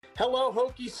Hello,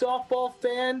 Hokie softball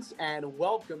fans, and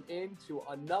welcome into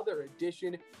another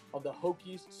edition of the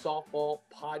Hokies Softball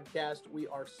Podcast. We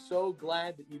are so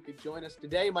glad that you could join us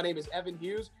today. My name is Evan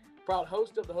Hughes, proud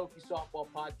host of the Hokies Softball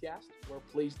Podcast. We're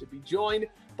pleased to be joined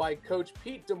by Coach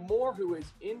Pete D'Amour, who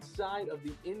is inside of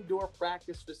the indoor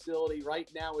practice facility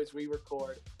right now as we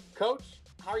record. Coach,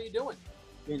 how are you doing?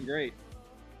 Doing great.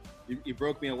 You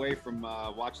broke me away from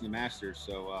watching the Masters,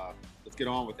 so let's get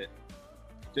on with it.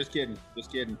 Just kidding.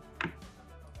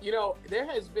 You know, there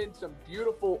has been some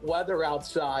beautiful weather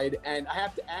outside, and I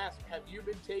have to ask, have you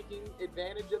been taking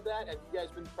advantage of that? Have you guys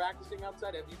been practicing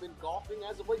outside? Have you been golfing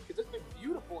as of late? Because it's been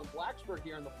beautiful in Blacksburg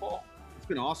here in the fall. It's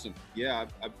been awesome. Yeah,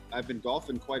 I've been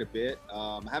golfing quite a bit.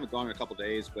 I haven't gone in a couple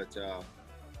days, but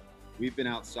we've been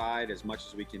outside as much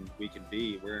as we can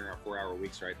be. We're in our 4-hour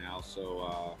weeks right now,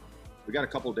 so we got a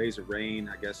couple of days of rain,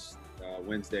 I guess,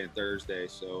 Wednesday and Thursday.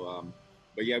 So,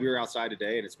 but yeah, we were outside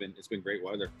today, and it's been great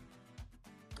weather.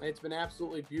 It's been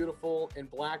absolutely beautiful in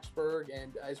Blacksburg,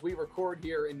 and as we record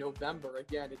here in November,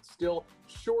 again, it's still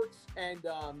shorts and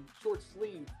short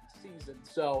sleeve season.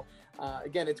 So,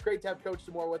 again, it's great to have Coach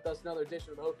D'Amour with us. Another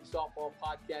edition of the Hokies Softball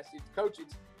Podcast. Coach,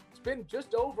 it's been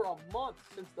just over a month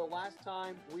since the last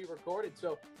time we recorded.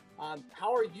 So,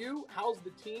 how are you? How's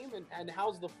the team, and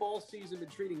how's the fall season been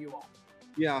treating you all?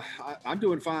 Yeah, I'm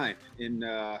doing fine, and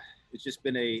it's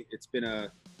been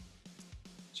a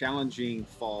challenging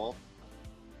fall.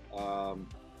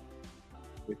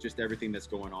 With just everything that's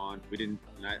going on.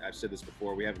 I've said this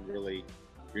before, you're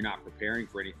not preparing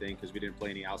for anything because we didn't play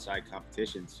any outside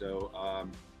competition. So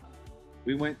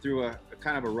we went through a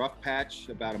kind of a rough patch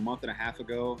about a month and a half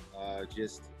ago,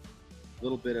 just a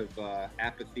little bit of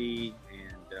apathy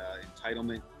and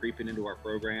entitlement creeping into our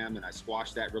program, and I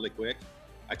squashed that really quick.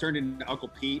 I turned into Uncle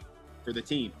Pete for the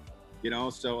team.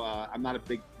 So I'm not a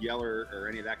big yeller or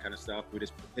any of that kind of stuff. We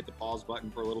just hit the pause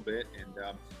button for a little bit,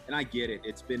 and I get it.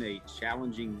 It's been a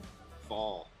challenging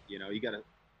fall. You got to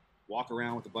walk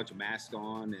around with a bunch of masks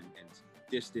on and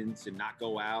distance and not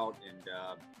go out.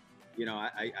 And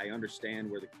I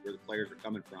understand where the players are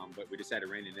coming from, but we just had to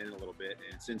rein it in a little bit.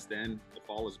 And since then, the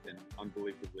fall has been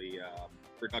unbelievably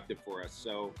productive for us.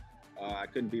 So I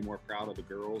couldn't be more proud of the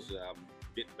girls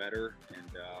getting better and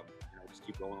just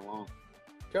keep rolling along.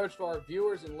 Coach, for our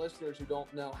viewers and listeners who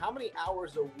don't know, how many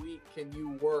hours a week can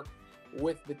you work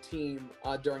with the team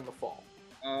during the fall?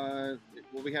 Well,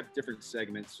 we have different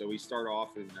segments. So we start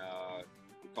off in,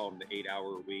 we call them the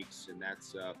 8-hour weeks, and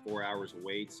that's 4 hours of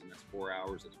weights, and that's 4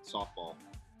 hours of softball.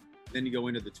 Then you go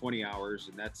into the 20 hours,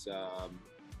 and that's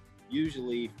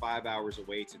usually 5 hours of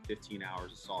weights and 15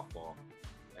 hours of softball.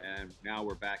 And now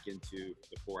we're back into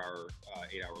the 4-hour,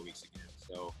 8-hour weeks again.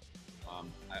 So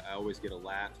I always get a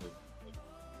laugh of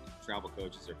travel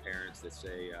coaches or parents that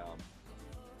say,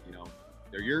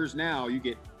 they're yours now. You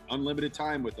get unlimited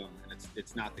time with them, and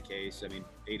it's not the case. I mean,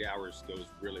 8 hours goes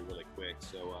really, really quick.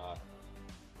 So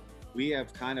we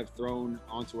have kind of thrown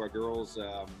onto our girls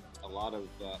a lot of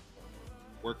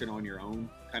working on your own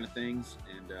kind of things,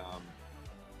 and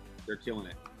they're killing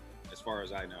it. As far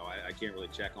as I know, I can't really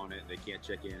check on it. They can't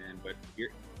check in, but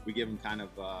here we give them kind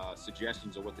of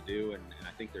suggestions of what to do, and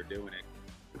I think they're doing it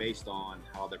based on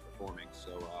how they're performing.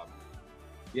 So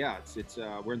it's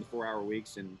we're in the 4-hour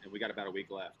weeks, and we got about a week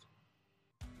left.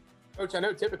 Coach, I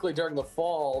know typically during the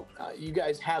fall, you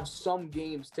guys have some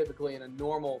games typically in a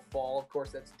normal fall. Of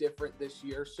course, that's different this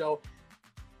year. So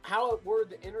how were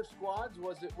the inner squads?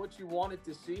 Was it what you wanted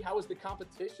to see? How was the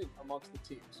competition amongst the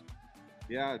teams?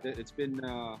 Yeah, it's been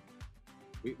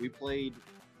we played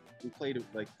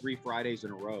like 3 Fridays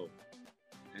in a row.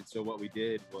 And so what we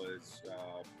did was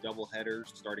double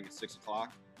headers starting at 6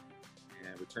 o'clock,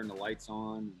 and we turned the lights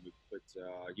on, we put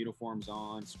uniforms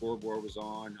on, scoreboard was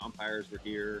on, umpires were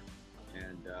here,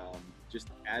 and just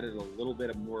added a little bit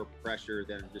of more pressure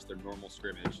than just a normal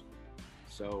scrimmage.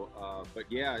 So, but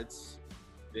yeah,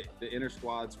 the inner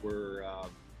squads were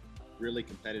really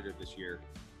competitive this year,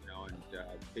 and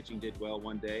pitching did well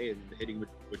one day, and the hitting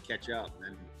would catch up, and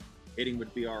then hitting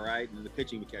would be all right, and then the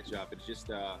pitching would catch up. It's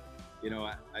just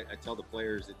I tell the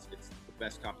players it's the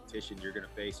best competition you're going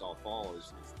to face all fall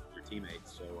is your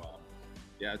teammates. So,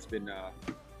 it's been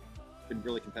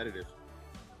really competitive.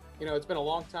 It's been a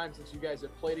long time since you guys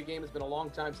have played a game. It's been a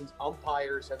long time since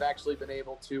umpires have actually been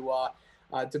able to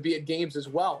be at games as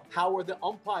well. How were the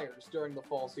umpires during the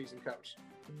fall season, Coach?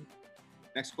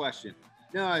 Next question.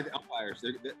 No, umpires.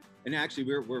 And actually,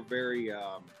 we're very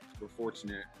we're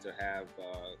fortunate to have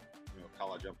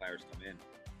college umpires come in.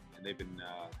 And they've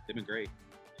been great,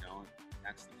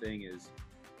 That's the thing is,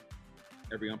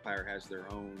 every umpire has their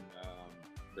own,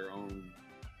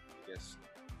 I guess,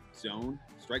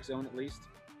 strike zone at least,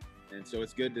 And so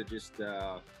it's good to just,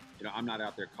 I'm not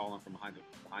out there calling from behind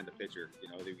the pitcher.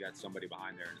 They've got somebody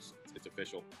behind there, and it's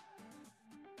official.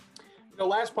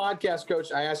 Last podcast,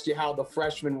 Coach, I asked you how the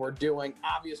freshmen were doing.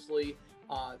 Obviously,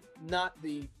 not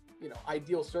the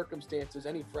ideal circumstances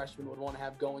any freshman would want to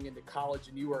have going into college.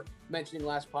 And you were mentioning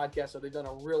last podcast, so they've done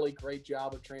a really great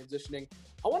job of transitioning.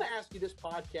 I want to ask you this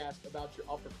podcast about your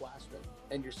upperclassmen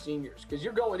and your seniors, because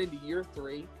you're going into year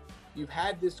 3. You've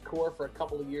had this core for a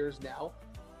couple of years now.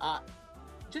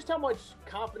 Just how much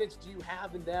confidence do you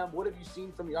have in them? What have you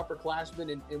seen from your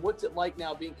upperclassmen, and what's it like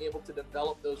now being able to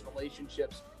develop those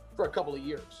relationships for a couple of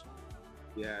years?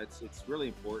 Yeah, it's really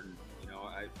important.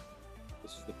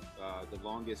 This is the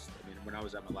longest. I mean, when I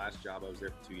was at my last job, I was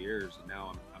there for 2 years, and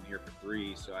now I'm here for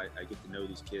 3. So I get to know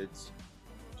these kids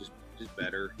just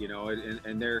better,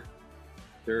 and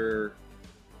they're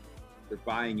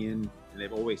buying in, and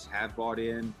they've always have bought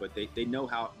in, but they know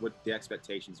what the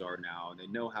expectations are now, and they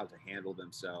know how to handle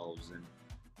themselves. And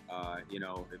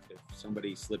if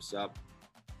somebody slips up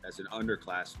as an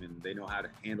underclassman, they know how to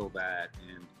handle that.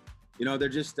 And they're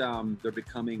just they're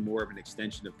becoming more of an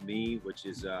extension of me, which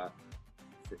is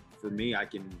for me, I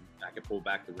can pull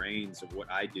back the reins of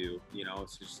what I do.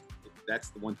 It's just, that's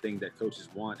the one thing that coaches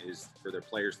want, is for their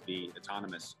players to be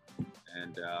autonomous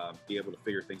and be able to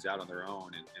figure things out on their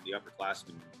own. And the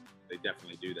upperclassmen, they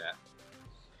definitely do that.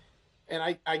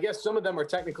 And I guess some of them are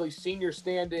technically senior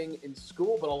standing in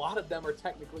school, but a lot of them are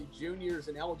technically juniors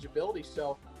in eligibility.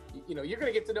 So, you're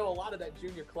going to get to know a lot of that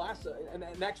junior class in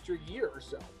an extra year or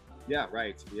so. Yeah,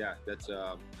 right. Yeah, that's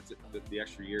the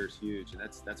extra year is huge, and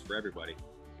that's for everybody.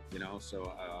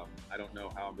 So I don't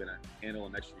know how I'm going to handle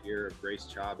an extra year of Grace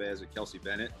Chavez and Kelsey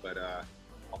Bennett, but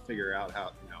I'll figure out how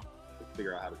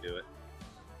to do it.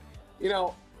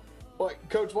 Well,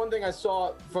 Coach, one thing I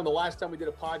saw from the last time we did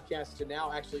a podcast to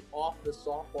now, actually off the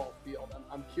softball field,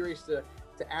 I'm curious to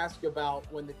ask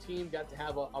about when the team got to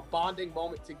have a bonding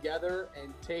moment together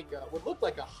and take what looked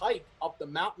like a hike up the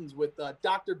mountains with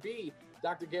Dr. B,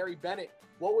 Dr. Gary Bennett.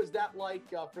 What was that like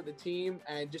for the team,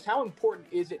 and just how important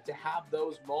is it to have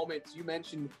those moments? You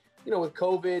mentioned, with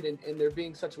COVID and there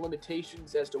being such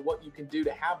limitations as to what you can do,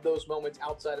 to have those moments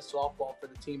outside of softball for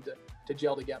the team to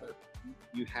gel together.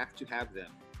 You have to have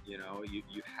them. You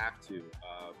have to,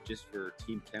 just for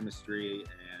team chemistry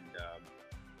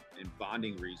and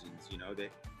bonding reasons. That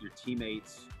your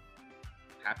teammates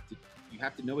you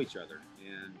have to know each other,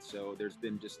 and so there's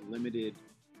been just limited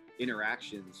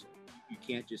interactions. You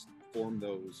can't just form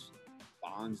those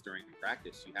bonds during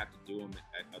practice. You have to do them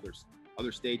at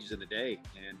other stages in the day.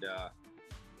 And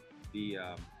the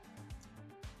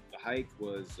hike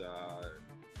was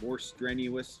more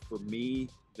strenuous for me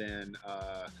than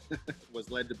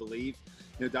was led to believe.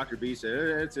 Dr. B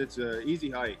said it's an easy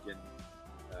hike, and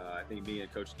I think me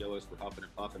and Coach Gillis were huffing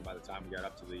and puffing by the time we got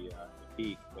up to the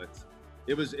peak. But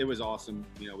it was awesome.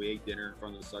 We ate dinner in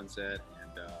front of the sunset,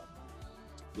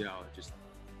 and just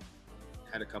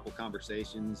had a couple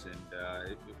conversations, and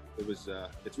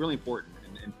it's really important.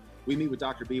 And we meet with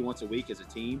Dr. B once a week as a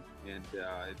team, and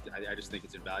I just think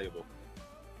it's invaluable.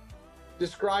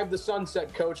 Describe the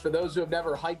sunset, Coach, for those who have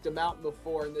never hiked a mountain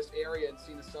before in this area and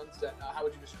seen the sunset. How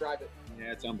would you describe it?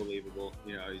 Yeah, it's unbelievable.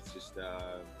 It's just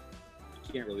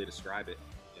you can't really describe it.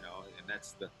 And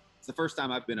it's the first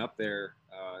time I've been up there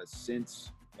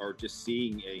since, or just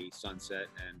seeing a sunset,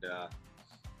 and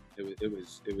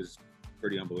it was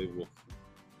pretty unbelievable.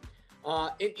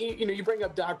 You bring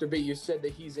up Dr. B. You said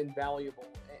that he's invaluable,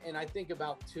 and I think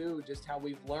about too just how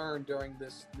we've learned during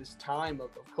this time of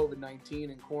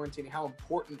COVID-19 and quarantining how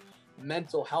important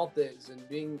mental health is, and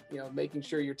being making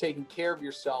sure you're taking care of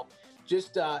yourself.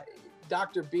 Just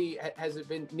Dr. B, has it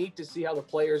been neat to see how the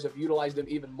players have utilized him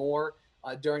even more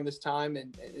during this time,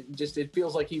 and it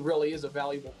feels like he really is a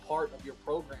valuable part of your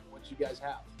program, what you guys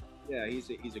have. Yeah, he's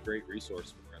a great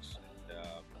resource for us.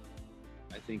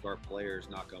 I think our players,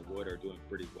 knock on wood, are doing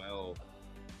pretty well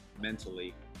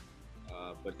mentally.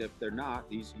 But if they're not,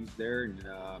 he's there, and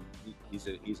he's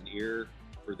an ear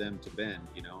for them to bend.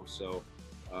 So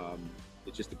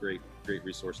it's just a great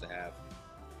resource to have.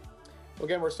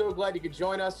 Again, we're so glad you could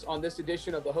join us on this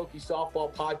edition of the Hokie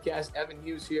Softball Podcast. Evan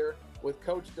Hughes here with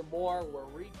Coach D'Amore. We're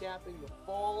recapping the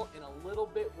fall in a little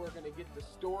bit. We're going to get to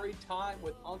story time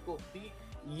with Uncle Pete.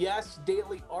 Yes,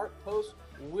 daily art posts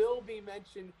will be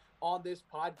mentioned on this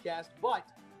podcast, but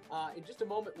in just a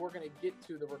moment, we're going to get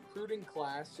to the recruiting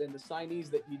class and the signees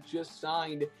that you just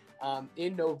signed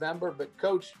in November. But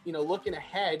Coach, looking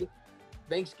ahead,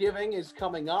 Thanksgiving is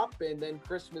coming up, and then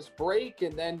Christmas break,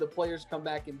 and then the players come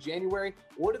back in January.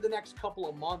 What do the next couple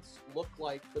of months look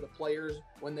like for the players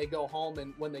when they go home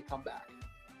and when they come back?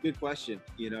 Good question.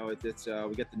 It's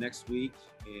we got the next week,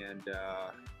 and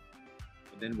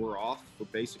then we're off for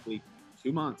basically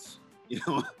 2 months. You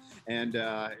know, and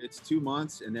it's 2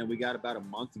 months, and then we got about a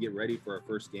month to get ready for our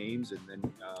first games, and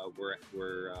then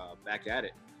we're back at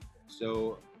it.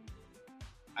 So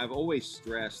I've always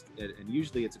stressed, and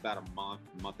usually it's about a month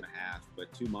and a half,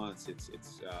 but 2 months,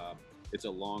 it's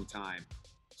a long time.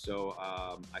 So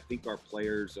I think our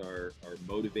players are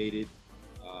motivated.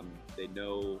 They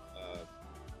know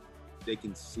they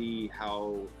can see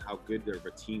how good of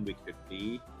a team we could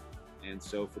be. And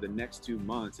so for the next 2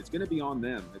 months, it's going to be on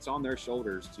them. It's on their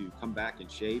shoulders to come back in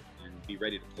shape and be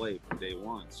ready to play from day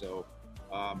one. So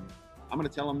I'm going to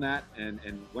tell them that. And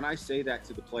when I say that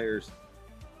to the players,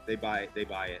 they buy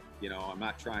it. I'm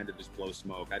not trying to just blow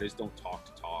smoke. I just don't talk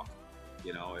to talk.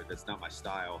 That's not my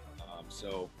style.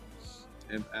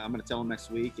 And I'm going to tell them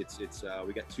next week.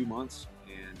 We got 2 months,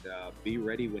 and be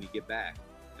ready when you get back.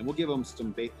 And we'll give them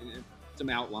some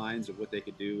outlines of what they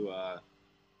could do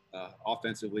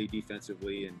offensively,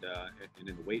 defensively, and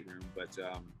in the weight room. But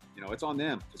it's on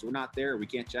them because we're not there. We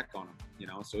can't check on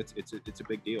them. So it's a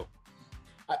big deal.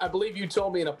 I believe you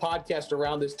told me in a podcast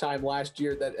around this time last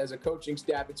year that as a coaching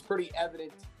staff, it's pretty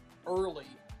evident early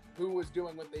who was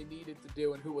doing what they needed to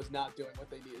do and who was not doing what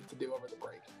they needed to do over the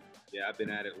break. Yeah, I've been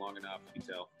at it long enough. You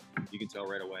can tell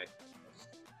right away.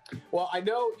 Well, I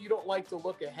know you don't like to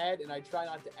look ahead, and I try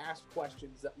not to ask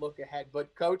questions that look ahead.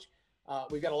 But, Coach,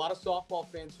 we've got a lot of softball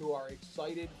fans who are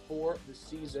excited for the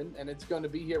season, and it's going to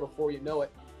be here before you know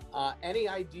it. Any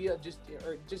idea, just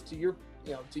to you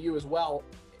as well,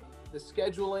 the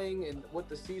scheduling and what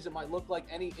the season might look like?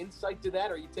 Any insight to that,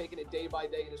 or are you taking it day by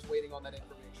day and just waiting on that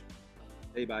information?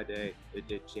 Day by day,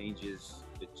 it changes.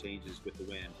 It changes with the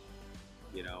wind,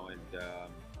 and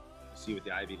see what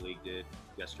the Ivy League did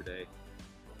yesterday.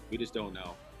 We just don't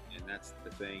know, and that's the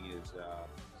thing is,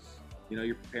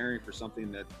 you're preparing for something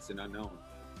that's an unknown.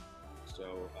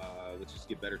 So let's just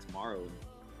get better tomorrow and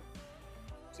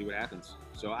see what happens.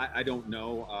 So I don't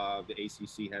know. The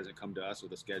ACC hasn't come to us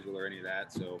with a schedule or any of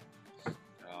that. So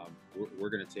we're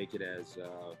going to take it as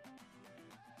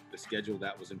the schedule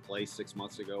that was in place 6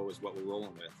 months ago is what we're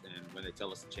rolling with. And when they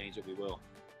tell us to change it, we will,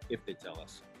 if they tell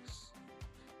us.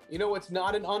 It's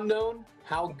not an unknown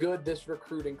how good this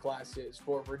recruiting class is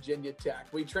for Virginia Tech.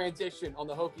 We transition on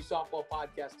the Hokie Softball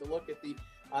Podcast to look at the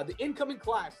incoming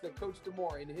class that Coach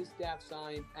DeMore and his staff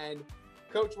signed. And,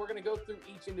 Coach, we're going to go through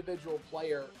each individual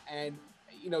player. And,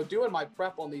 doing my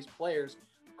prep on these players,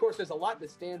 of course, there's a lot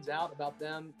that stands out about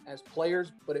them as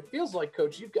players. But it feels like,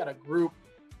 Coach, you've got a group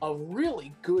of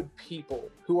really good people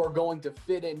who are going to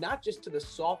fit in, not just to the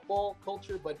softball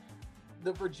culture, but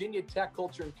the Virginia Tech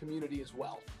culture and community as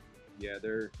well. Yeah,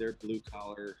 they're blue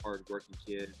collar, hardworking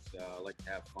kids. Like to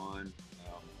have fun.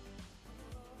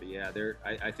 But yeah,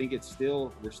 I think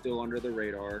we're still under the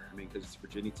radar. I mean, because it's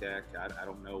Virginia Tech. I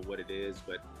don't know what it is,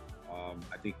 but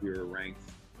I think we were ranked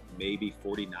maybe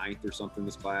 49th or something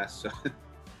this class. So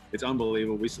it's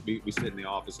unbelievable. We sit in the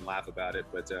office and laugh about it,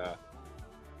 but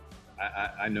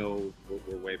I know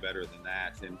we're way better than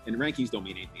that. And rankings don't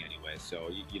mean anything anyway. So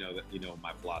you know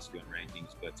my philosophy on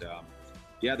rankings, but.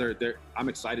 Yeah, I'm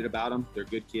excited about them. They're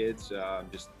good kids. I'm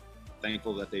just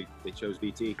thankful that they chose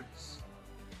VT.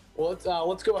 Well,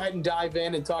 let's go ahead and dive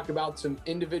in and talk about some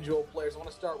individual players. I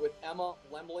want to start with Emma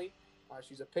Lemley.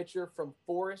 She's a pitcher from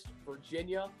Forest,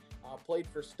 Virginia. Played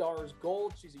for Stars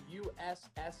Gold. She's a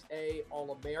USSA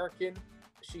All-American.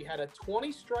 She had a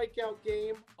 20 strikeout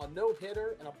game, a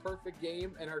no-hitter, and a perfect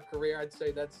game in her career. I'd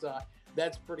say that's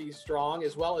pretty strong,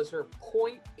 as well as her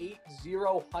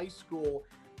 .80 high school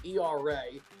ERA.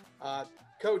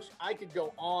 Coach, I could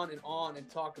go on and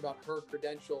talk about her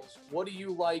credentials. What do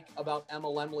you like about Emma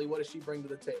Lemley? What does she bring to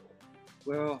the table?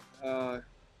 Well,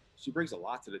 she brings a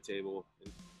lot to the table,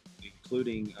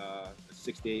 including a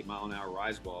 68 mile an hour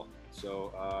rise ball.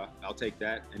 So I'll take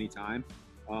that anytime.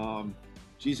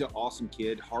 She's an awesome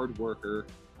kid, hard worker.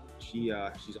 She's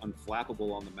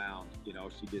unflappable on the mound.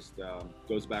 She just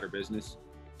goes about her business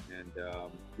and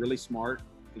really smart.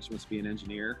 I think she wants to be an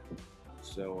engineer.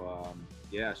 So,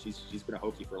 she's been a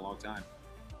Hokie for a long time.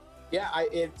 Yeah,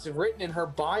 it's written in her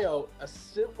bio, a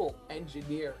civil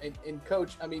engineer. And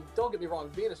Coach, I mean, don't get me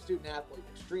wrong, being a student athlete,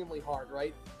 extremely hard,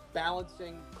 right?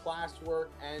 Balancing classwork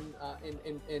and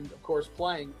of course,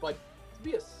 playing. But to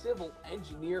be a civil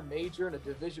engineer major and a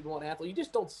Division I athlete, you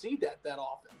just don't see that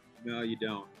often. No, you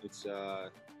don't. It's I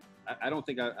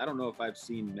don't know if I've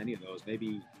seen many of those.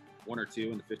 Maybe one or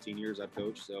two in the 15 years I've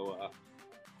coached. So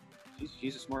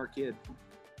she's a smart kid.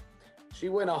 She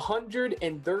went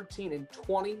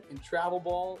 113-20 in travel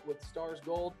ball with Stars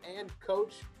Gold. And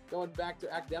Coach, going back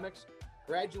to academics,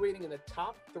 graduating in the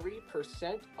top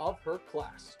 3% of her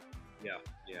class. Yeah,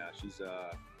 she's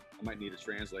I might need a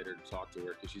translator to talk to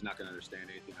her because she's not going to understand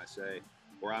anything I say,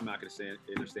 or I'm not going to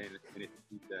understand anything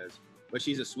she says. But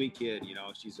she's a sweet kid, you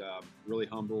know. She's really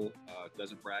humble,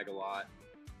 doesn't brag a lot,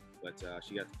 but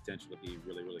she got the potential to be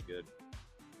really, really good.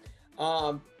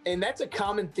 And that's a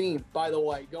common theme, by the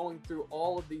way, going through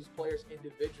all of these players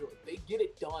individually. They get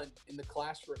it done in the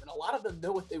classroom, and a lot of them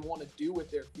know what they want to do with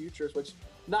their futures, which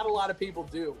not a lot of people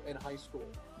do in high school.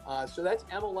 So that's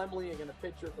Emma Lemley, again, a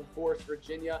pitcher from Forest,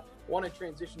 Virginia. Want to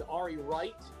transition to Ari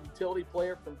Wright, utility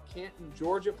player from Canton,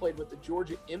 Georgia, played with the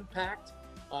Georgia Impact.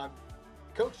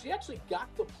 Coach, she actually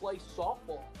got to play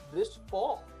softball this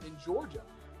fall in Georgia.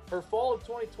 Her fall of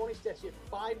 2020 stats, she had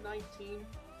 519,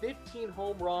 15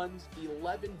 home runs,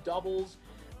 11 doubles,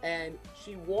 and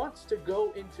she wants to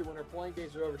go into, when her playing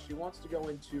days are over, she wants to go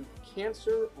into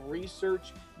cancer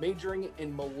research, majoring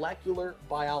in molecular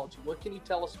biology. What can you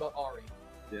tell us about Ari?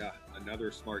 Yeah,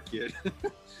 another smart kid,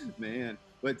 man.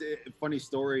 But funny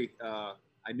story,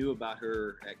 I knew about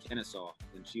her at Kennesaw,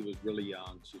 and she was really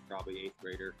young. She was probably 8th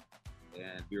grader,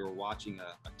 and we were watching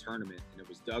a tournament, and it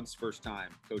was Doug's first time,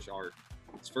 Coach Art,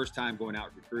 his first time going out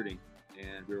recruiting,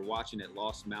 and we were watching at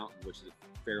Lost Mountain, which is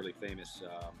a fairly famous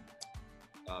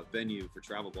venue for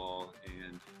travel ball,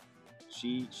 and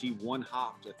she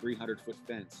one-hopped a 300-foot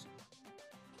fence.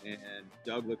 And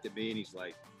Doug looked at me and he's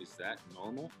like, "Is that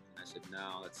normal?" And I said,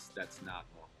 "No, that's not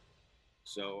normal."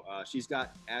 So she's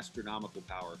got astronomical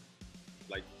power,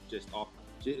 like just off.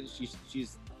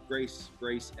 She's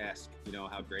Grace-esque. You know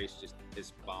how Grace just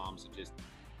hits bombs and just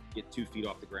get 2 feet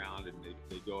off the ground and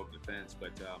they go over the fence.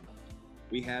 But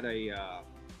we had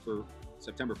for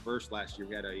September 1st last year,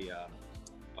 we had a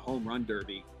home run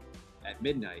derby at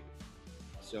midnight.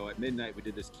 So at midnight we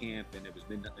did this camp, and it was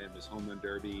midnight. It was home run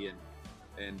derby,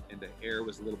 and the air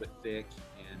was a little bit thick,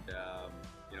 and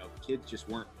you know, kids just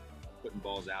weren't putting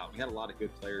balls out. We had a lot of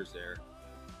good players there,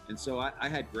 and so I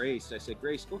had Grace. I said,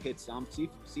 "Grace, go hit some.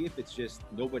 See if it's just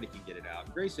nobody can get it out."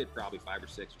 And Grace hit probably 5 or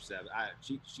 6 or 7.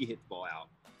 She hit the ball out,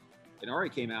 and Ari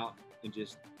came out and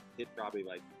just hit probably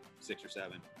like 6 or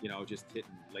 7. You know, just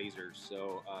hitting lasers.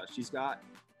 So she's got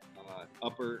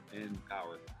upper end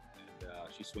power,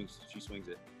 and she swings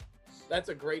it. That's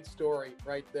a great story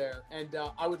right there. And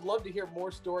I would love to hear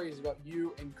more stories about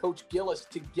you and Coach Gillis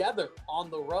together on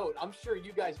the road. I'm sure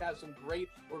you guys have some great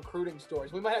recruiting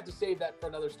stories. We might have to save that for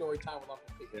another story time with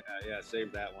Uncle Pete. Yeah,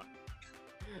 save that one.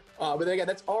 But again,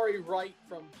 that's Ari Wright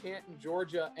from Canton,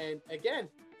 Georgia. And again,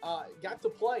 got to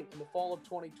play in the fall of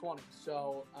 2020.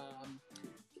 So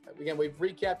again, we've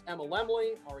recapped Emma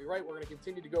Lemley, Ari Wright. We're going to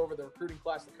continue to go over the recruiting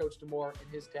class that Coach DeMore and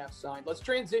his staff signed. Let's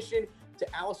transition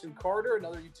to Allison Carter,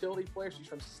 another utility player. She's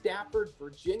from Stafford,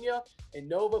 Virginia. And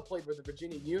Nova played with the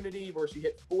Virginia Unity, where she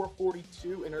hit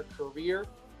 442 in her career.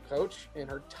 Coach, in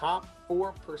her top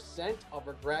 4% of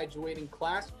her graduating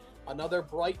class, another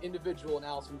bright individual in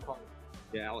Allison Carter.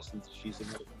 Yeah, Allison, she's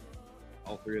another.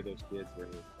 All 3 of those kids are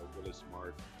really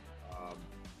smart.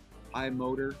 High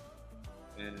motor,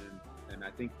 and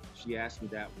I think she asked me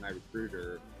that when I recruited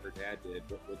her. Her dad did.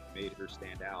 What made her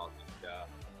stand out? And,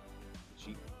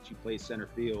 she plays center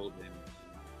field, and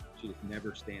she just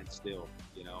never stands still.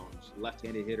 You know, she's a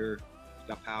left-handed hitter. She's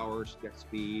got power. She's got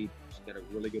speed. She's got a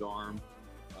really good arm.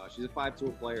 She's a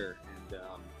 5-tool player, and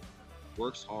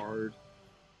works hard.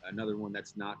 Another one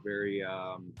that's not very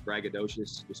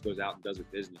braggadocious, just goes out and does her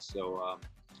business. So,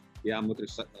 yeah, I'm looking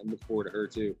forward to her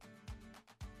too.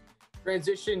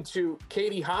 Transition to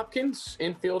Katie Hopkins,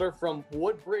 infielder from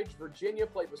Woodbridge, Virginia,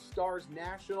 played with Stars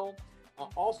National.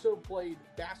 Also played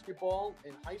basketball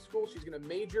in high school. She's going to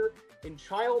major in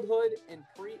childhood and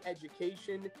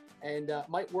pre-education, and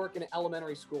might work in an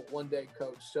elementary school one day,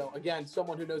 Coach. So again,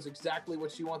 someone who knows exactly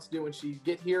what she wants to do when she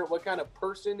get here. What kind of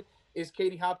person is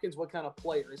Katie Hopkins? What kind of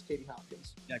player is Katie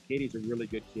Hopkins? Yeah, Katie's a really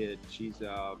good kid. She's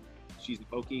an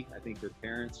Okie. I think her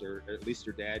parents, or at least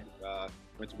her dad,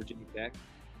 went to Virginia Tech.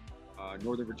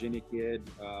 Northern Virginia kid,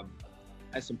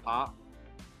 has some pop,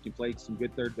 can play some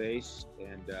good third base,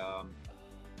 and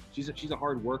she's a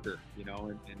hard worker, you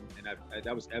know, and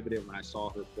that was evident when I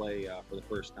saw her play for the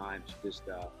first time. She just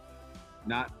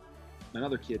not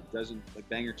another kid, doesn't like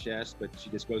bang her chest, but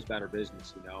she just goes about her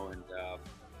business, you know, and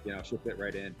you know, she'll fit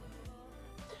right in.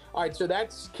 All right, so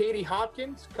that's Katie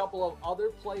Hopkins. A couple of other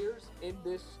players in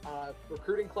this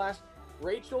recruiting class.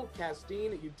 Rachel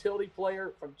Castine, a utility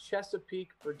player from Chesapeake,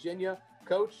 Virginia.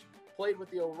 Coach, played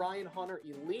with the Orion Hunter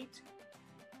Elite.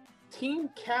 Team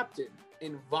captain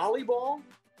in volleyball,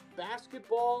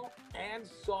 basketball, and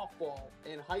softball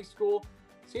in high school.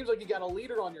 Seems like you got a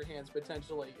leader on your hands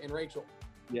potentially in Rachel.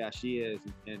 Yeah, she is,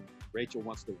 and Rachel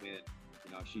wants to win. You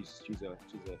You know, she's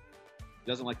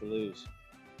doesn't like to lose,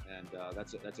 and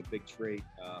that's a big trait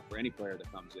for any player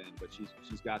that comes in. But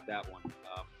she's got that one.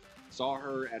 Saw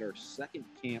her at our second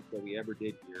camp that we ever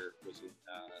did here. Was in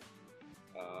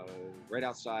right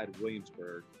outside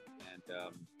Williamsburg,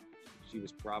 and she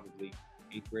was probably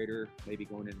 8th grader, maybe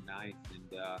going into 9th,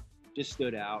 and just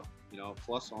stood out. You know,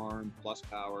 plus arm, plus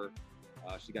power.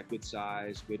 She got good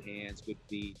size, good hands, good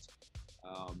feet.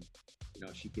 You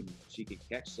know, she can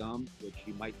catch some, which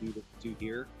she might do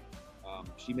here.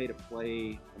 She made a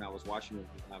play when I was watching her,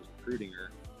 when I was recruiting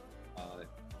her.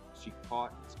 She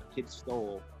caught a kid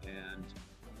stole, and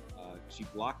she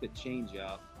blocked the change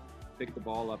up, picked the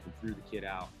ball up, and threw the kid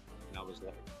out. And I was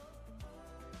like,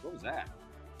 what was that?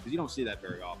 Because you don't see that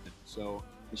very often. So,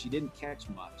 and she didn't catch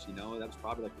much, you know. That was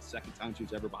probably like the second time she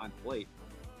was ever behind the plate.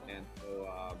 And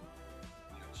so,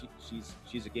 you know,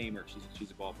 she's a gamer. She's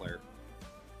a ball player.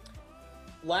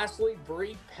 Lastly,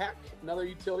 Bree Peck, another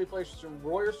utility player. She's from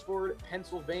Royersford,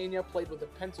 Pennsylvania, played with the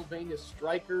Pennsylvania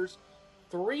Strikers.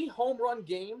 3 home run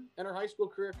game in her high school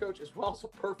career, coach, as well as a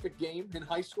perfect game in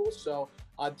high school. So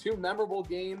 2 memorable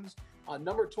games.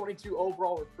 Number 22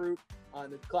 overall recruit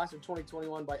in the class of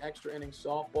 2021 by Extra Innings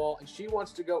Softball. And she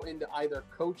wants to go into either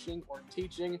coaching or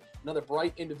teaching. Another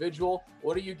bright individual.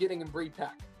 What are you getting in Bree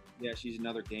Peck? Yeah, she's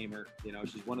another gamer. You know,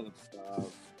 she's one of the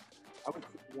I would say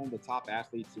one of the top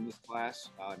athletes in this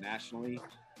class nationally.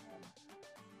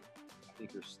 I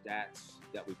think her stats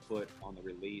that we put on the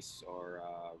release are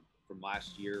from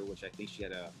last year, which I think she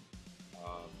had it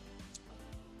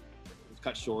was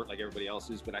cut short like everybody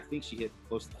else's, but I think she hit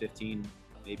close to 15,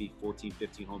 maybe 14,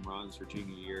 15 home runs her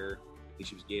junior year. I think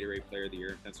she was Gatorade Player of the Year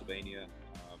in Pennsylvania.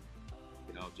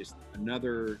 You know, just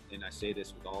another, and I say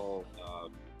this with all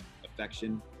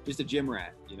affection, just a gym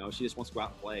rat. You know, she just wants to go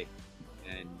out and play.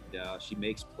 And she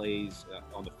makes plays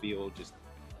on the field, just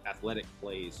athletic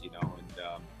plays, you know.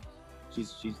 And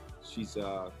she's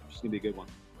gonna be a good one.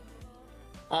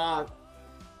 I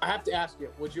have to ask you: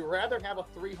 would you rather have a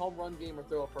 3 home run game or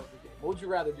throw a perfect game? What would you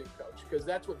rather do, coach? Because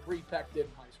that's what Bree Peck did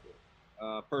in high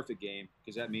school. Perfect game,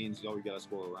 because that means you got to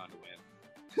score a run to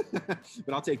win.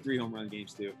 But I'll take 3 home run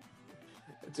games too.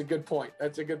 That's a good point.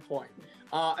 That's a good point.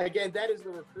 Again, that is the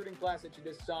recruiting class that you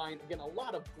just signed. Again, a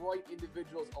lot of bright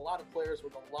individuals, a lot of players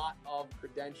with a lot of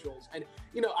credentials. And,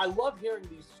 you know, I love hearing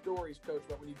these stories, Coach,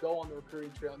 about when you go on the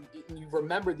recruiting trail and you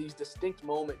remember these distinct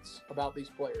moments about these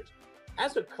players.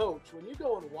 As a coach, when you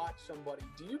go and watch somebody,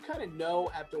 do you kind of know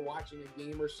after watching a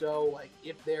game or so, like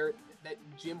if they're that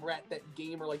gym rat, that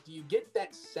gamer, like do you get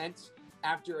that sense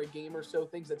after a game or so,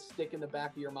 things that stick in the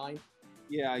back of your mind?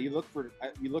 Yeah, you look for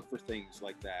things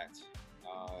like that.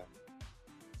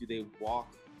 Do they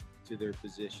walk to their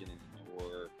position,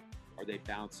 or are they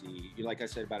bouncy? Like I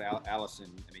said about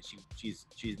Allison, I mean, she's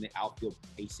in the outfield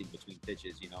pacing between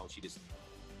pitches. You know,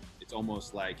 it's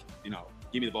almost like, you know,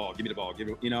 give me the ball,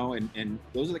 you know, and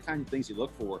those are the kind of things you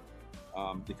look for.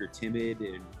 If you're timid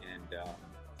and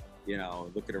you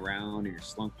know, looking around and your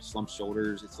slump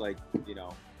shoulders, it's like, you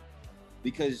know,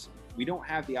 because we don't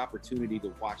have the opportunity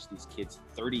to watch these kids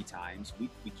 30 times. We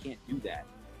can't do that.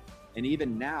 And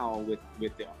even now with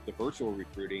the virtual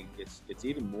recruiting, it's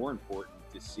even more important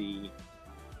to see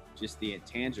just the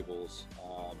intangibles.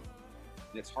 And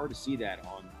it's hard to see that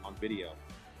on video.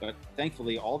 But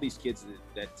thankfully, all these kids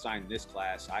that signed this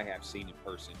class, I have seen in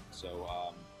person.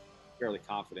 So fairly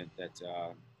confident that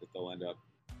they'll end up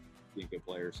being good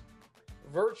players.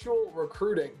 Virtual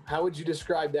recruiting, how would you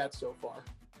describe that so far?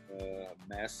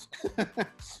 Mess.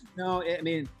 No, I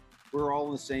mean, we're all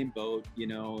in the same boat, you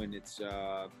know, and it's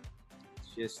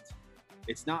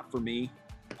not for me.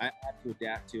 I have to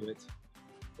adapt to it.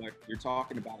 But you're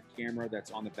talking about a camera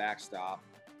that's on the backstop,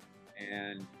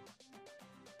 and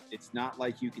it's not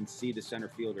like you can see the center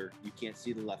fielder. You can't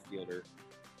see the left fielder.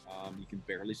 You can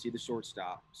barely see the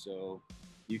shortstop. So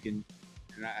you can,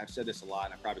 and I've said this a lot,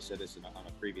 and I probably said this on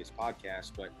a previous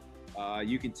podcast, but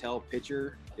you can tell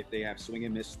pitcher if they have swing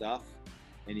and miss stuff,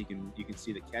 and you can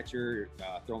see the catcher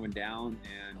throwing down,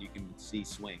 and you can see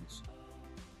swings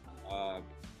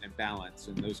and balance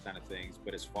and those kind of things.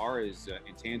 But as far as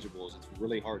intangibles, it's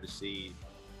really hard to see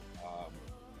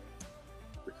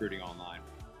recruiting online.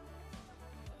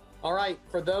 All right,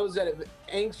 for those that have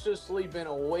anxiously been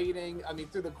awaiting, I mean,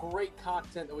 through the great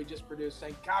content that we just produced,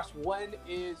 saying, gosh, when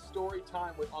is story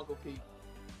time with Uncle Pete?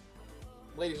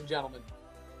 Ladies and gentlemen,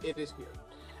 it is here.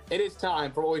 It is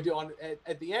time for what we do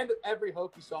at the end of every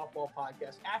Hokie softball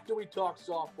podcast. After we talk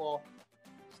softball,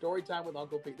 story time with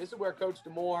Uncle Pete. This is where Coach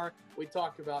D'Amore, we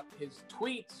talk about his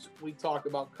tweets, we talk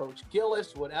about Coach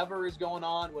Gillis, whatever is going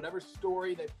on, whatever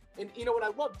story that, and you know what I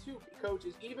love too, Coach,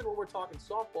 is even when we're talking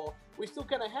softball, we still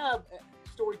kind of have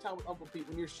Storytime with Uncle Pete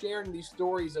when you're sharing these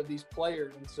stories of these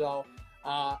players. And so,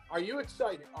 are you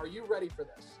excited? Are you ready for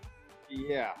this?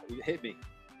 Yeah, hit me.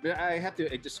 But I have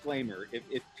to, a disclaimer.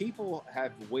 If people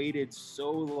have waited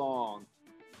so long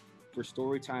for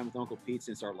Storytime with Uncle Pete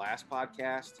since our last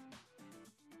podcast,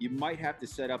 you might have to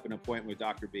set up an appointment with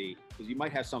Dr. B because you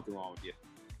might have something wrong with you.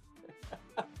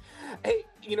 Hey,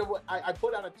 you know what? I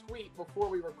put out a tweet before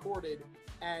we recorded,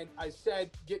 and I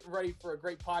said, getting ready for a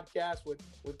great podcast with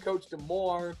Coach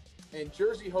DeMore, and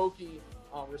Jersey Hokie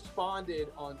responded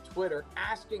on Twitter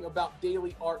asking about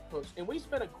Daily Art Post. And we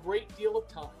spent a great deal of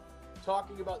time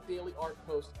talking about Daily Art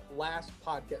Post last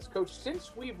podcast. Coach,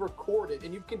 since we've recorded,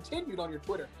 and you've continued on your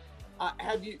Twitter,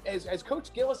 have you, as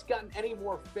Coach Gillis, gotten any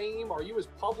more fame? Are you his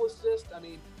publicist? I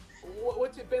mean,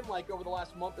 what's it been like over the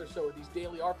last month or so with these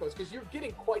Daily Art Posts? Because you're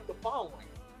getting quite the following.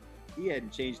 He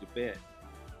hadn't changed a bit.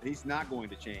 He's not going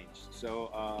to change.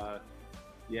 So,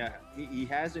 yeah, he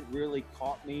hasn't really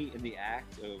caught me in the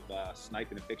act of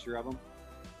sniping a picture of him.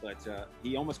 But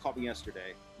he almost caught me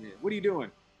yesterday. What are you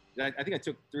doing? I think I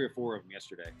took 3 or 4 of them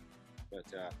yesterday.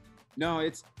 But no,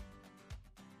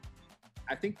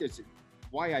 I think that's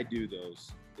why I do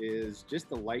those is just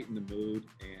to lighten the mood.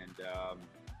 And,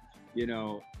 you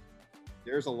know,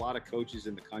 there's a lot of coaches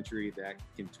in the country that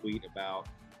can tweet about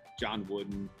John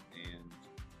Wooden and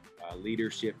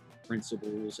leadership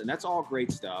principles, and that's all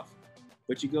great stuff.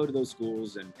 But you go to those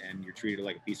schools and you're treated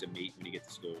like a piece of meat when you get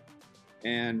to school.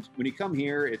 And when you come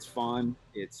here, it's fun.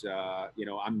 It's, you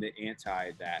know, I'm the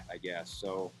anti that, I guess.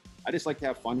 So I just like to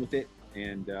have fun with it.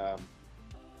 And,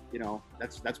 you know,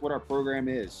 that's what our program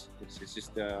is. It's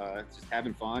just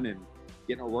having fun and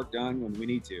getting our work done when we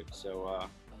need to. So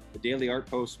the Daily Art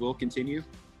Post will continue.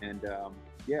 And,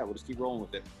 yeah, we'll just keep rolling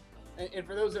with it. And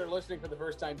for those that are listening for the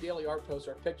first time, Daily Art Posts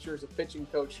are pictures of pitching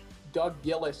coach Doug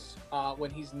Gillis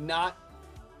when he's not,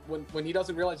 when he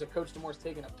doesn't realize that Coach DeMore's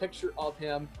taking a picture of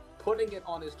him, putting it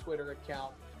on his Twitter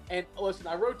account. And listen,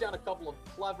 I wrote down a couple of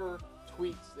clever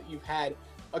tweets that you've had,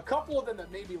 a couple of them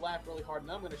that made me laugh really hard,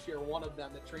 and I'm going to share one of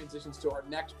them that transitions to our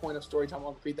next point of Storytime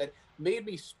Uncle Pete that made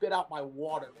me spit out my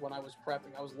water when I was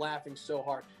prepping. I was laughing so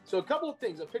hard. So a couple of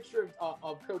things, a picture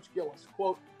of Coach Gillis,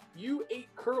 quote, "You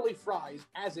ate curly fries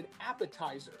as an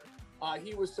appetizer."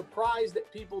 He was surprised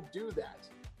that people do that.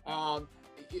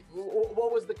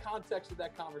 What was the context of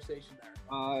that conversation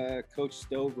there? Coach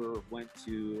Stover went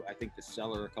to, I think, the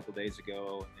cellar a couple days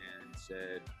ago and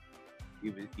said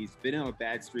he's been on a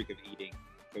bad streak of eating,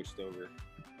 Coach Stover.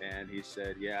 And he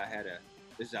said, yeah,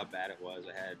 this is how bad it was.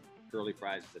 I had curly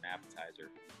fries as an appetizer.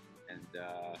 And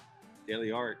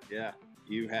Daily Art, yeah,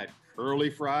 you had curly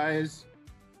fries?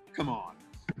 Come on.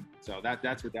 So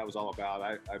that's what that was all about.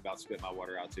 I about spit my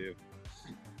water out too.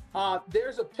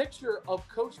 There's a picture of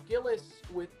Coach Gillis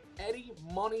with Eddie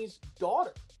Money's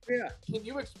daughter. Yeah. Can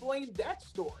you explain that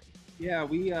story? Yeah,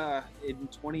 we in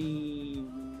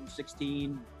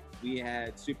 2016 we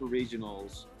had super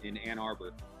regionals in Ann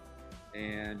Arbor,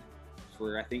 and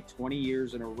for I think 20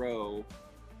 years in a row,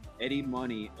 Eddie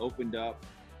Money opened up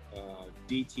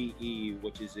DTE,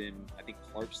 which is in I think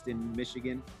Clarkston,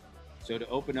 Michigan. So to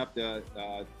open up the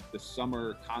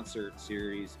summer concert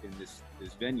series in this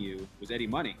venue was Eddie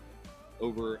Money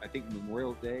over, I think,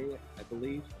 Memorial Day, I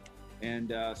believe.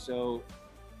 And so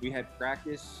we had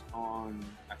practice on,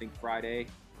 I think, Friday.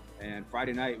 And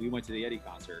Friday night, we went to the Eddie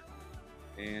concert.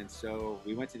 And so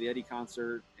we went to the Eddie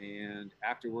concert. And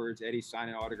afterwards, Eddie's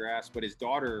signing autographs. But his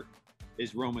daughter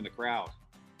is roaming the crowd.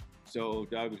 So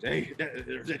Doug was, hey,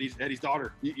 there's Eddie's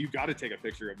daughter. You got to take a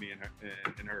picture of me and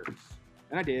her.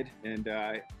 And I did, and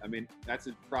I mean, that's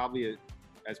probably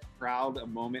as proud a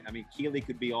moment. I mean, Keeley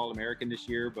could be All-American this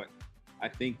year, but I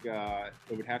think it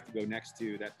would have to go next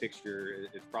to that picture.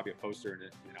 It's probably a poster in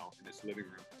this living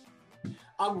room.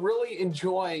 I'm really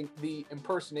enjoying the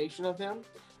impersonation of him.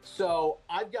 So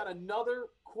I've got another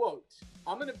quote.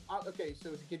 Okay,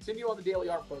 so to continue on the Daily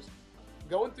Art Post,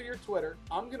 going through your Twitter,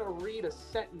 I'm going to read a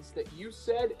sentence that you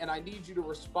said, and I need you to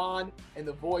respond in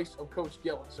the voice of Coach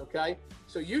Gillis, okay?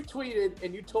 So you tweeted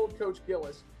and you told Coach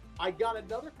Gillis, I got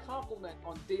another compliment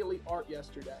on Daily Art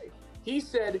yesterday. He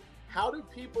said, how do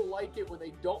people like it when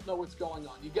they don't know what's going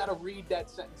on? You got to read that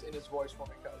sentence in his voice for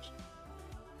me, Coach.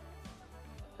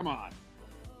 Come on.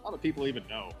 How do people even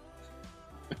know?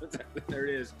 There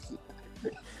it is.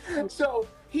 So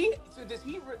does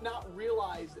he not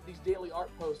realize that these Daily Art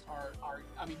Posts are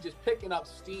I mean, just picking up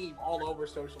steam all over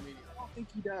social media? I don't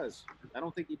think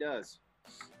he does.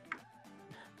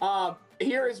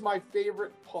 Here is my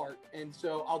favorite part, and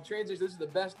so I'll transition. This is the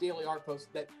best Daily Art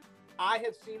Post that I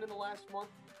have seen in the last month,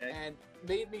 okay, and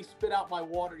made me spit out my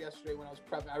water yesterday when I was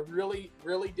prepping. I really,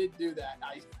 really did do that.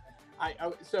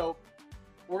 So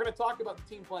we're going to talk about the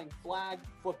team playing flag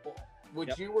football, which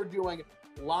Yep. you were doing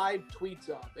live tweets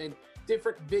of, and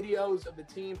different videos of the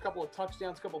team, a couple of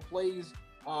touchdowns, a couple of plays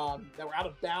that were out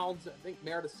of bounds. I think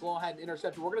Meredith Slaw had an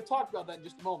interception. We're going to talk about that in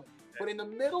just a moment. But in the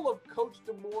middle of Coach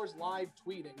D'Amour's live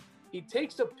tweeting, he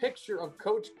takes a picture of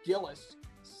Coach Gillis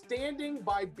standing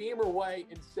by Beamer Way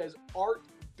and says, Art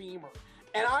Beamer.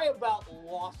 And I about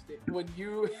lost it when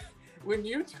you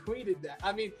tweeted that.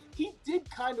 I mean, he did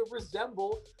kind of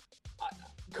resemble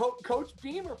Coach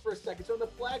Beamer for a second. So in the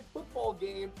flag football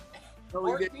game,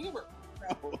 Art Beamer.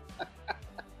 No.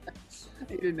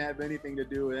 He didn't have anything to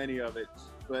do with any of it.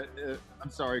 But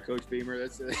I'm sorry, Coach Beamer.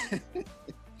 That's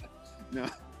no.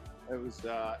 It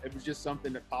was just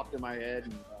something that popped in my head,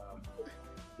 and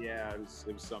yeah, it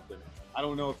was something. I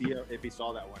don't know if he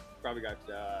saw that one. Probably got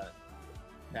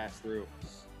passed through.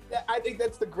 I think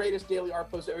that's the greatest daily art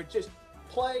post ever. Just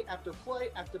play after play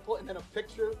after play, and then a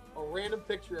random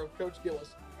picture of Coach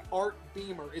Gillis. Art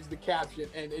Beamer is the caption,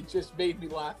 and it just made me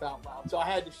laugh out loud. So I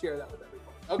had to share that with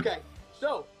everybody. Okay,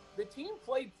 so the team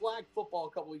played flag football a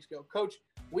couple weeks ago. Coach,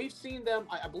 we've seen them.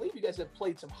 I believe you guys have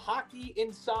played some hockey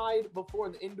inside before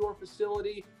in the indoor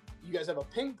facility. You guys have a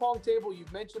ping pong table.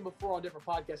 You've mentioned before on different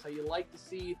podcasts how you like to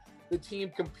see the team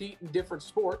compete in different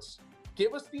sports.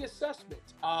 Give us the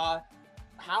assessment.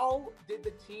 How did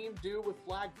the team do with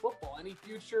flag football? Any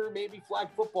future maybe flag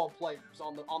football players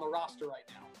on the roster right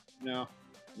now?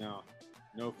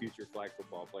 No future flag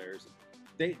football players.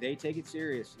 They take it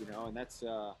serious, and that's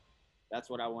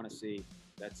what I want to see.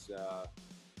 That's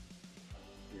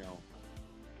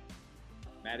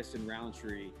Madison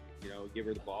Roundtree, give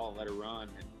her the ball and let her run,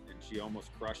 and she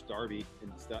almost crushed Darby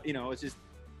and stuff.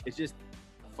 It's just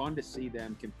fun to see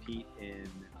them compete in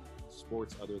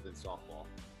sports other than softball,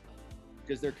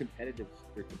 because they're competitive.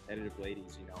 They're competitive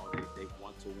ladies. They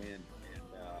want to win, and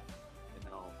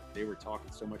they were talking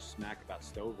so much smack about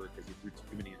Stover because he threw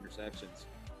too many interceptions.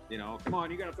 Come on,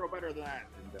 you got to throw better than that.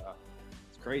 And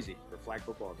it's crazy for a flag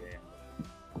football game.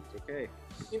 It's okay.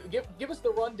 Give us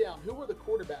the rundown. Who were the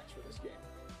quarterbacks for this game?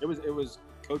 It was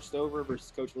Coach Stover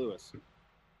versus Coach Lewis.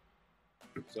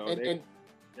 So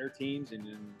their teams, and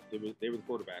then they were the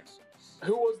quarterbacks.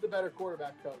 Who was the better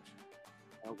quarterback, Coach?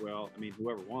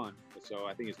 Whoever won. So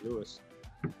I think it's Lewis.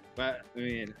 But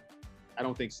I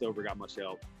don't think Stover got much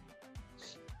help.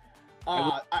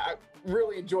 I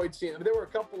really enjoyed seeing them. There were a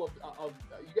couple of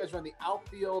you guys were in the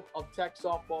outfield of Tech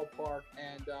Softball Park,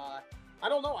 and I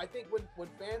don't know. I think when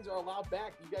fans are allowed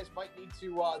back, you guys might need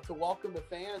to welcome the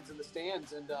fans in the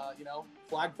stands and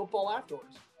flag football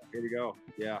afterwards. Here we go.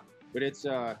 Yeah, but it's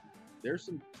there's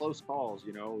some close calls.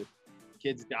 With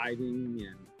kids diving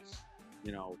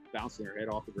and bouncing their head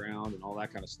off the ground and all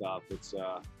that kind of stuff. It's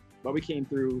but we came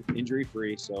through injury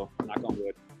free, so knock on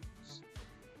wood.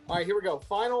 All right, here we go.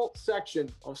 Final section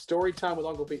of Story Time with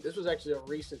Uncle Pete. This was actually a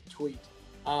recent tweet.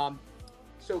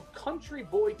 So Country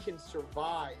Boy Can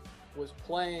Survive was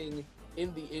playing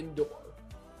in the indoor.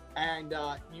 And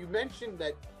you mentioned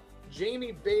that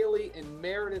Jamie Bailey and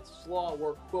Meredith Slaw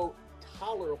were, quote,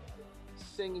 tolerable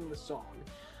singing the song.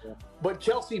 Yeah. But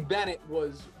Kelsey Bennett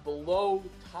was below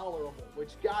tolerable,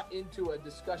 which got into a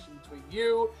discussion between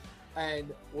you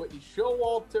and Whitney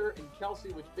Showalter and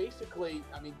Kelsey, which basically,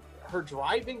 her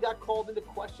driving got called into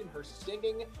question, her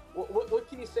singing. What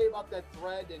can you say about that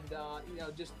thread? And,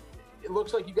 just it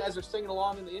looks like you guys are singing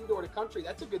along in the indoor to country.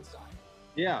 That's a good sign.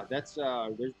 Yeah, that's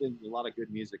there's been a lot of good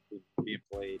music being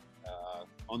played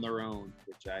on their own,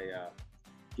 which I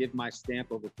give my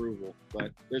stamp of approval.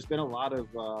 But there's been a lot of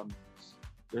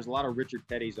Richard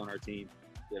Pettys on our team.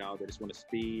 They just want to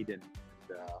speed and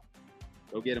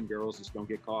go get them, girls. Just don't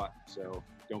get caught. So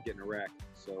don't get in a wreck.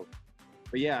 So,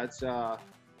 but yeah, it's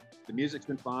the music's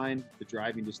been fine. The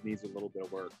driving just needs a little bit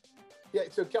of work. Yeah,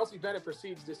 so Kelsey Bennett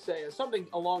proceeds to say something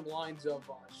along the lines of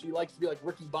she likes to be like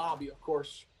Ricky Bobby, of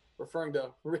course, referring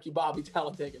to Ricky Bobby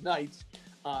Talladega Nights.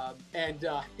 And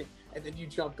then you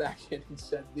jump back in and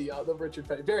said the Richard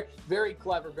Petty. Very, very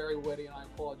clever, very witty, and I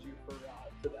applaud you for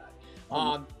that.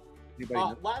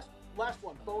 Last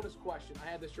one, bonus question. I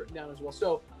had this written down as well.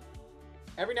 So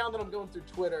every now and then I'm going through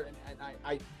Twitter and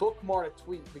I bookmark a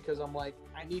tweet because I'm like,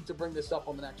 I need to bring this up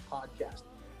on the next podcast.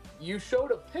 You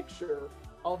showed a picture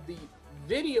of the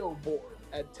video board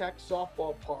at Tech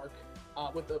Softball Park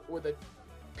with a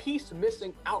piece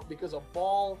missing out because a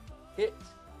ball hit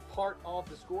part of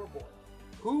the scoreboard.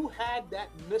 Who had that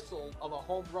missile of a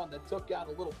home run that took out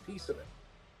a little piece of it?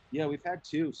 Yeah, we've had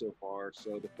two so far.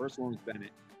 So the first one was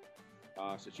Bennett.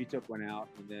 So she took one out,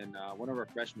 and then one of our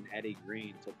freshmen, Eddie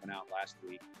Green, took one out last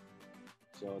week.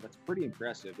 So that's pretty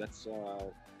impressive. That's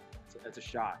a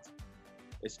shot,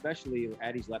 especially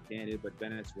Addie's left-handed, but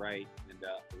Bennett's right, and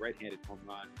the right-handed home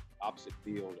run opposite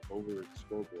field over the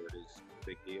scoreboard is a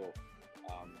big deal.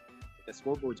 That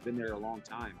scoreboard's been there a long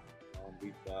time.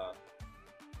 We've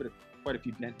put quite a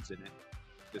few dents in it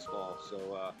this fall,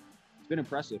 so it's been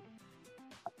impressive.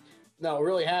 No, it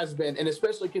really has been, and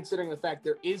especially considering the fact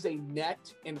there is a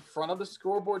net in front of the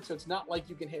scoreboard, so it's not like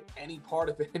you can hit any part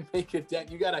of it and make a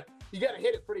dent. You gotta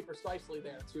hit it pretty precisely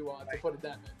there to put a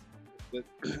dent in.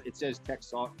 It says Tech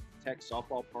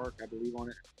Softball Park, I believe, on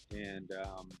it, and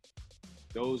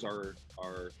those are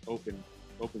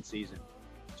open season.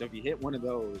 So if you hit one of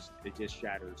those, it just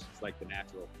shatters. It's like the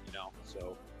natural,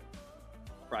 So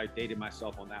I probably dated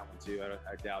myself on that one too.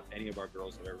 I doubt any of our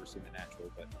girls have ever seen the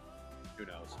natural, but who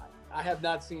knows? I have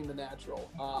not seen the natural,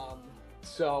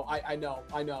 so I know.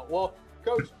 Well,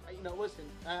 Coach, listen,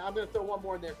 I'm going to throw one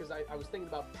more in there because I was thinking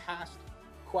about past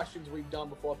questions we've done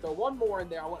before. I'll throw one more in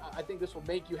there. I think this will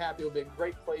make you happy. It'll be a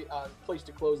great place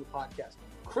to close the podcast.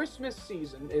 Christmas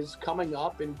season is coming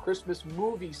up, and Christmas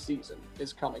movie season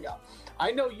is coming up.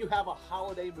 I know you have a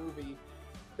holiday movie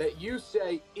that you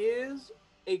say is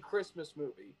a Christmas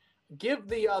movie. Give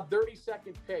the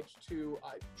 30-second pitch to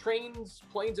Trains,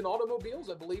 Planes, and Automobiles,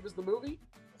 I believe is the movie.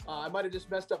 I might have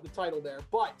just messed up the title there.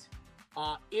 But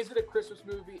is it a Christmas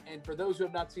movie? And for those who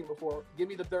have not seen it before, give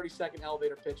me the 30-second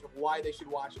elevator pitch of why they should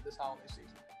watch it this holiday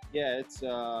season. Yeah, it's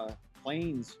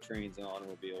Planes, Trains, and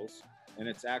Automobiles. And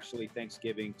it's actually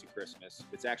Thanksgiving to Christmas.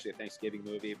 It's actually a Thanksgiving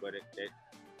movie, but it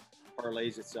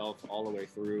parlays itself all the way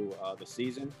through the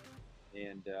season.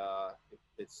 And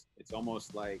it's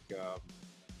almost like...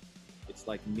 it's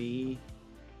like me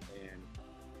and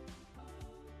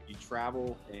you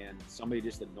travel and somebody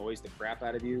just annoys the crap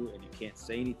out of you and you can't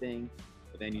say anything,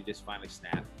 but then you just finally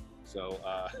snap. So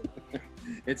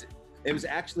it was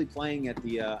actually playing at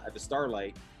the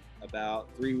Starlight about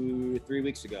three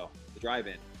weeks ago, the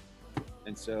drive-in.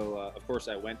 And so of course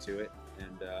I went to it,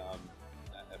 and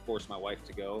I forced my wife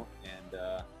to go,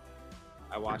 and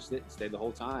I watched it and stayed the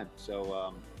whole time.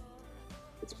 So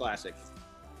it's a classic.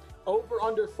 Over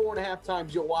under 4.5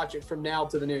 times you'll watch it from now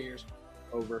to the New Year's.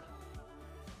 Over.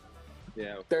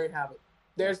 Yeah. There you have it.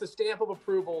 There's the stamp of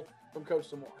approval from Coach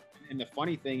Samora. And the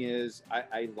funny thing is,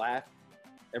 I laugh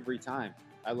every time.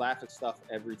 I laugh at stuff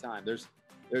every time. There's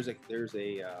a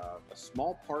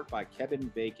small part by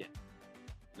Kevin Bacon,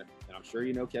 and I'm sure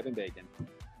you know Kevin Bacon.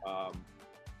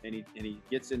 And he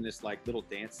gets in this like little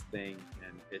dance thing,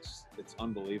 and it's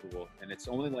unbelievable. And it's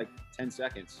only like 10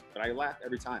 seconds, but I laugh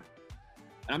every time.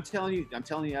 And I'm telling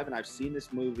you, Evan, I've seen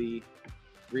this movie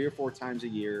 3 or 4 times a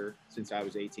year since I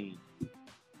was 18.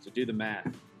 So do the math.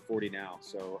 I'm 40 now.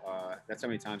 So that's how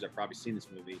many times I've probably seen this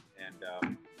movie.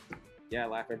 And yeah, I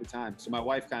laugh every time. So my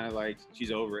wife kind of like,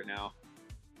 she's over it now.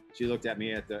 She looked at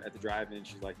me at the drive-in.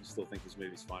 She's like, "You still think this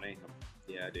movie's funny?"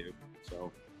 Yeah, I do.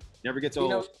 So never gets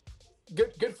old.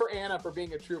 Good for Anna for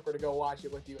being a trooper to go watch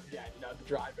it with you again, at the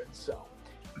drive-in. So.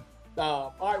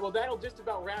 All right, well, that'll just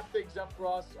about wrap things up for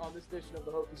us on this edition of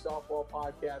the Hokie Softball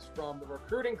Podcast. From the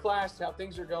recruiting class, how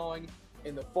things are going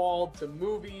in the fall, to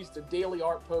movies, to daily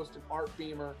art post and Art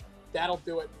Beamer. That'll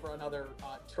do it for another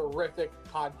terrific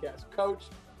podcast. Coach,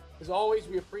 as always,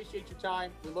 we appreciate your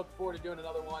time. We look forward to doing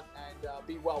another one, and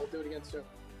be well. We'll do it again soon.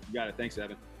 You got it. Thanks,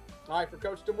 Evan. All right, for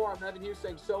Coach Samora, I'm Evan Hughes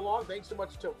saying so long. Thanks so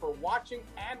much for watching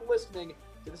and listening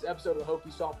to this episode of the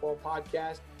Hokie Softball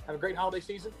Podcast. Have a great holiday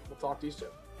season. We'll talk to you soon.